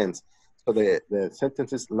past tense. So the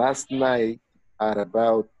sentence is last night at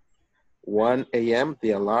about 1 a.m.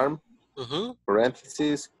 the alarm,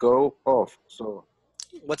 parentheses, go off. So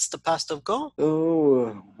what's the past of go?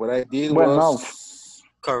 oh, what I did Went was off.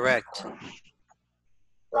 Correct.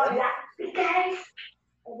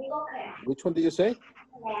 Which one did you say?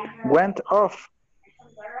 Went off.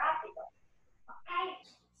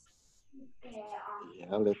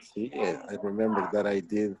 Yeah, let's see. Yeah, I remember that I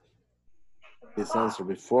did this answer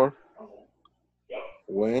before.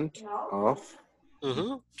 Went off.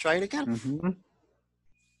 Try it again.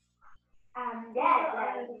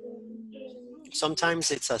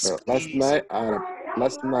 Sometimes it's a last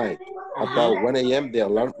night about 1 a.m. the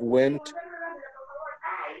alarm went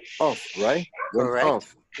off, right? Went correct.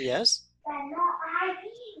 off. Yes.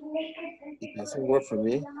 It doesn't work for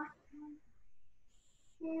me.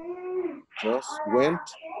 Just went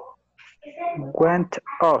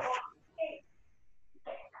off.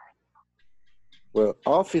 Well,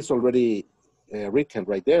 off is already written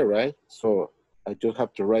right there, right? So I just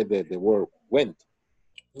have to write the word went.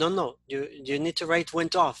 No. You need to write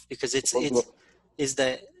went off because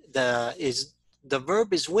the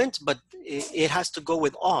verb is went, but it has to go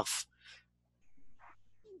with off.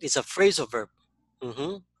 It's a phrasal verb.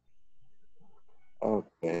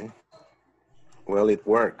 Okay. Well, it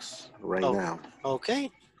works right now.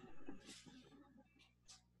 Okay.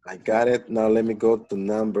 I got it. Now let me go to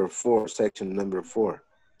number 4, section number 4.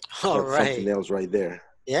 All That's right. something else right there.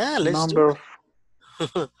 Yeah, let's do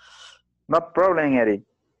it. No problem, Eddie.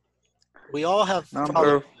 We all have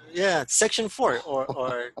Number. Yeah, section 4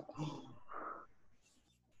 or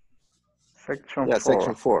Section 4.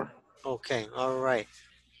 Section 4. Okay, all right.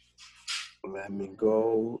 Let me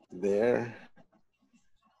go there.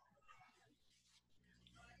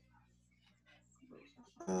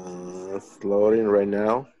 It's loading right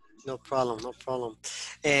now. No problem.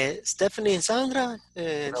 Stephanie and Sandra.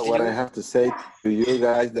 You know what I have to say to you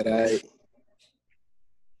guys that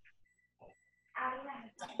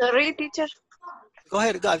Sorry, teacher. Go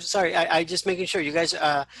ahead. I'm sorry. I just making sure you guys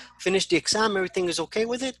finished the exam. Everything is okay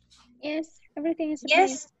with it? Yes, everything is okay.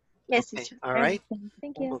 Yes, Okay. teacher. All right.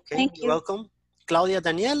 Thank you. Okay. Thank You're you. welcome. Claudia,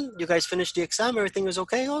 Danielle, you guys finished the exam. Everything is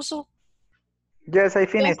okay also? Yes, I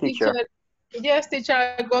finished, teacher. Yes, teacher,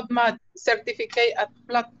 I got my certificate at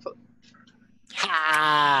platform.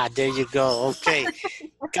 There you go. Okay.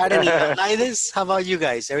 Karen Leonidas, how about you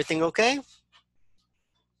guys? Everything okay?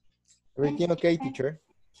 Everything okay, teacher?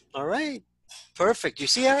 All right. Perfect. You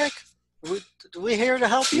see, Eric? We're here to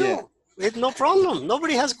help you. No problem.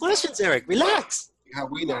 Nobody has questions, Eric. Relax. we have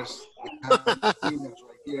winners. We have winners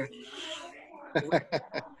right here.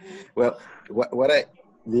 Well,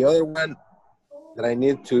 the other one that I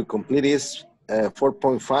need to complete is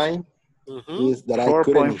 4.5 is that I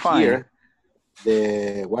couldn't hear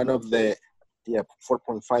the one of the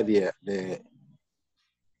 4.5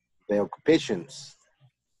 the occupations,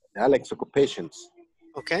 the Alex occupations.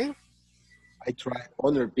 Okay. I try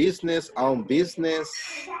owner business, own business,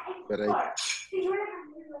 but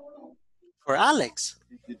For Alex,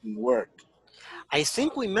 it didn't work. I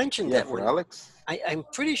think we mentioned Yeah, that for one. Alex. I'm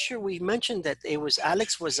pretty sure we mentioned that it was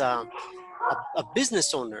Alex was a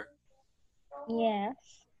business owner, Yes.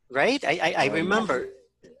 right? I Oh, remember.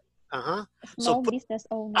 Uh-huh. So Small put, business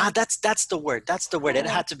owner. that's the word. That's the word. It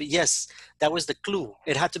Yeah. had to be, yes, that was the clue.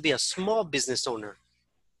 It had to be a small business owner.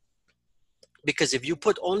 Because if you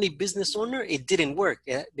put only business owner, it didn't work.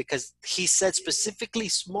 Yeah? Because he said specifically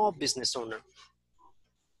small business owner.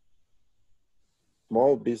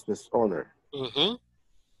 small business owner. Mm-hmm.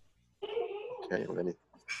 Okay, let me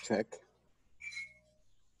check.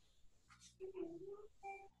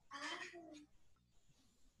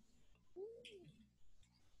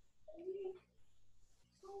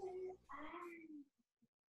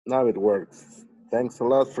 Now it works. Thanks a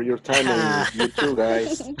lot for your time, and you too,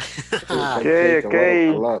 guys. It can Okay, take a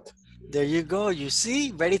okay. lot. There you go. You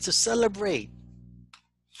see, ready to celebrate.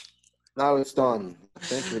 Now it's done.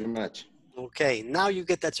 Thank you very much. Okay, now you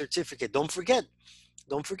get that certificate. Don't forget.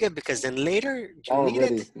 Don't forget, because then later you need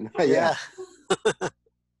Already, it. yeah.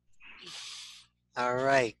 All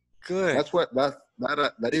right, good. That's what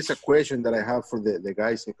that is a question that I have for the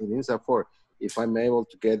guys in INSAFORP. If I'm able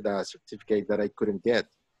to get the certificate that I couldn't get.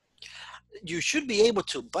 You should be able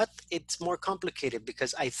to, but it's more complicated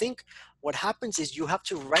because I think what happens is you have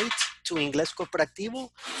to write to Ingles Corporativo.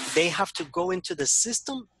 They have to go into the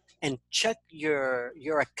system and check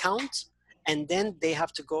your account, and then they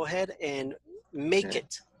have to go ahead and make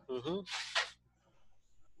it. Mm-hmm.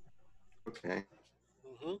 Okay.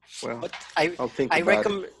 Mm-hmm. Well, But I'll think I about it.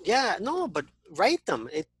 recommend, yeah, no, but write them.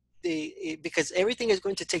 Because everything is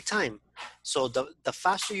going to take time. So the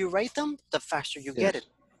faster you write them, the faster you get it.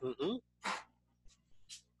 Mm-hmm.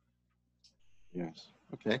 Yes.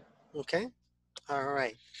 Okay. Okay. All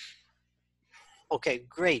right. Okay,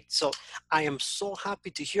 great. So I am so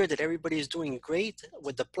happy to hear that everybody is doing great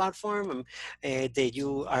with the platform, that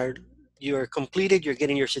you're completed, you're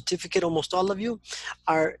getting your certificate, almost all of you.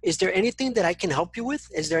 Is there anything that I can help you with?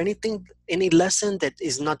 Is there any lesson that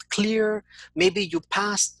is not clear? Maybe you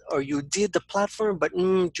passed or you did the platform, but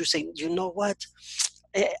you say, you know what?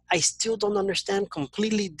 I still don't understand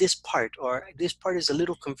completely this part, or this part is a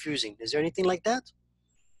little confusing. Is there anything like that?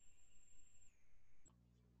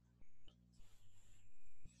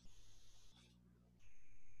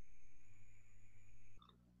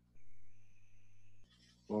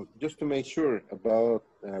 Well, just to make sure about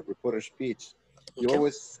reporter speech, you Okay.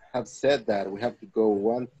 always have said that we have to go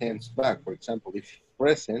 1/10 back. For example, if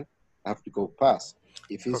present, I have to go past.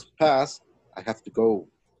 If it's past, I have to go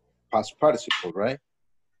past participle, right?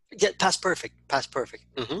 Yeah, past perfect. Past perfect.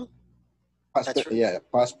 Mm-hmm. That's right. Yeah,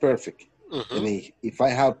 past perfect. Mm-hmm. And if I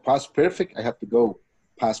have past perfect, I have to go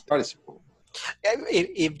past participle.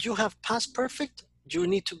 If you have past perfect, you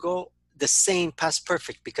need to go the same past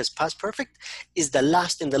perfect, because past perfect is the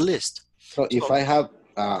last in the list. So if I have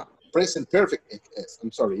present perfect,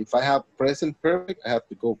 I'm sorry, if I have present perfect, I have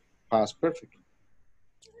to go past perfect.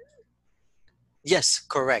 Yes,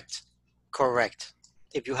 correct. Correct.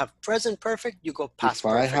 If you have present perfect, you go past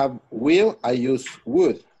perfect. If I have will, I use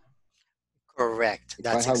would. Correct. If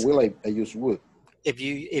I have will, I use would. If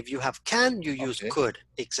you have can, you use could.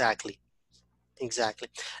 Exactly. Exactly.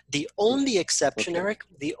 The only exception, Eric,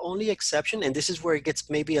 the only exception, and this is where it gets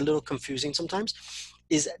maybe a little confusing sometimes,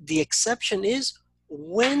 is the exception is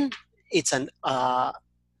when it's an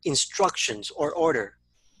instructions or order.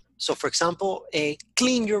 So for example,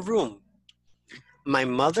 clean your room. My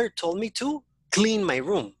mother told me to clean my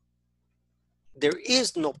room. There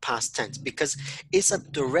is no past tense because it's a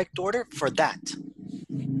direct order for that.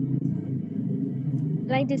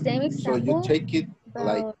 Like the same example. So you take it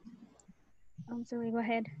like. I'm sorry, go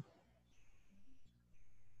ahead.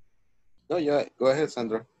 No, yeah, go ahead,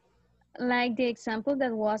 Sandra. Like the example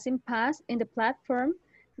that was in past in the platform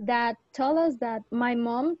that told us that my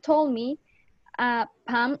mom told me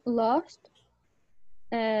Pam lost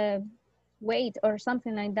weight or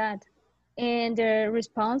something like that. And the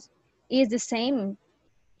response is the same,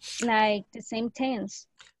 like the same tense.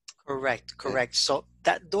 Correct, correct. So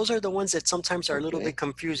those are the ones that sometimes are a little bit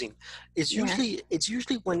confusing. It's usually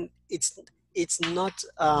when it's not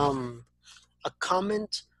a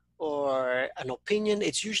comment or an opinion.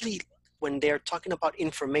 It's usually when they're talking about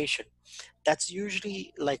information. That's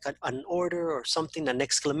usually like an order or something, an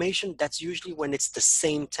exclamation. That's usually when it's the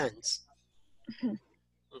same tense.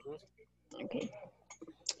 Okay.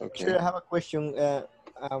 Sure, I have a question.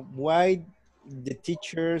 Why the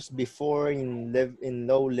teachers before in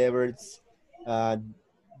low levels,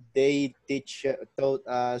 they taught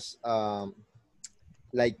us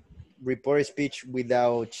like report speech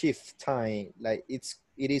without shift time? Like it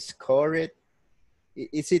is correct.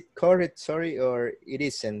 Is it correct? Sorry, or it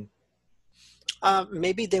isn't?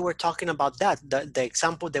 Maybe they were talking about that. The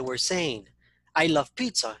example they were saying, I love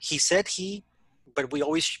pizza. He said but we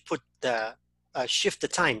always put the shift the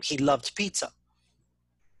time. He loved pizza.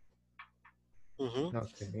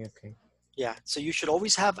 Okay. Yeah, so you should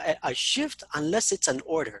always have a shift unless it's an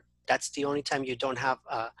order. That's the only time you don't have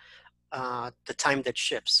the time that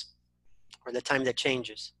shifts or the time that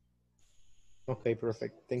changes. Okay,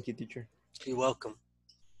 perfect. Thank you, teacher. You're welcome.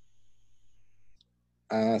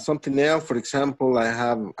 Something else, for example,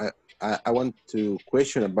 I want to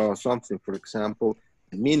question about something, for example,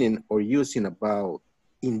 meaning or using about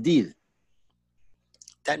indeed.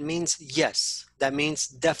 That means yes. That means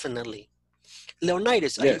definitely.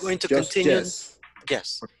 Leonidas, are you Yes, going to just continue? yes.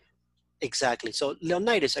 Yes, exactly. So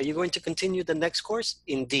Leonidas, are you going to continue the next course?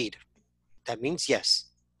 Indeed. That means yes.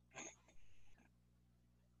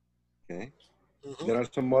 Okay. Mhm. There are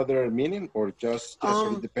some other meaning or just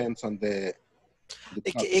it depends on the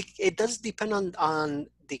topic? It does depend on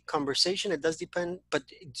the conversation. It does depend, but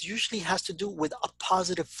it usually has to do with a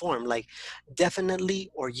positive form, like definitely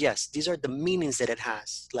or yes. These are the meanings that it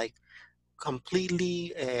has, like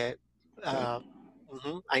completely,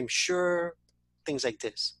 I'm sure, things like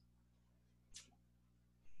this.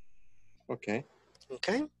 Okay.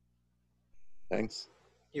 Okay. Thanks.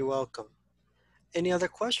 You're welcome. Any other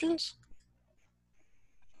questions?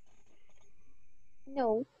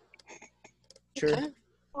 No. Sure. Okay.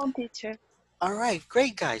 Oh, teacher. All right,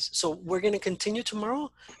 great guys. So we're gonna continue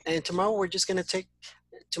tomorrow, and tomorrow we're just gonna just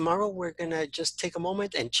take a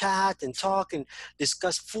moment and chat and talk and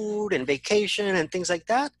discuss food and vacation and things like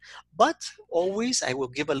that. But always I will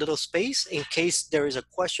give a little space in case there is a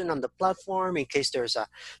question on the platform, in case there's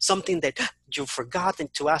something that you forgot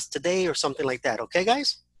to ask today or something like that. Okay,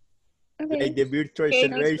 guys? Okay. Like the virtual Okay,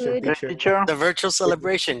 that's celebration, good. teacher. Teacher? The virtual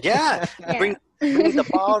celebration. Yeah. Yeah. Bring the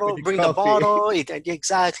bottle, With bring the coffee. bottle.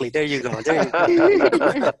 Exactly. There you go. There you go.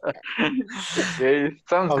 Okay,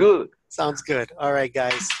 sounds Oh, good. sounds good. All right,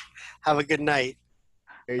 guys. Have a good night.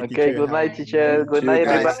 Hey, Okay, teacher, good have a night, good teacher. night. Good You night,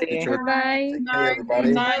 guys, everybody. teacher. Bye. Take care,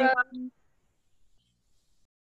 everybody. Bye.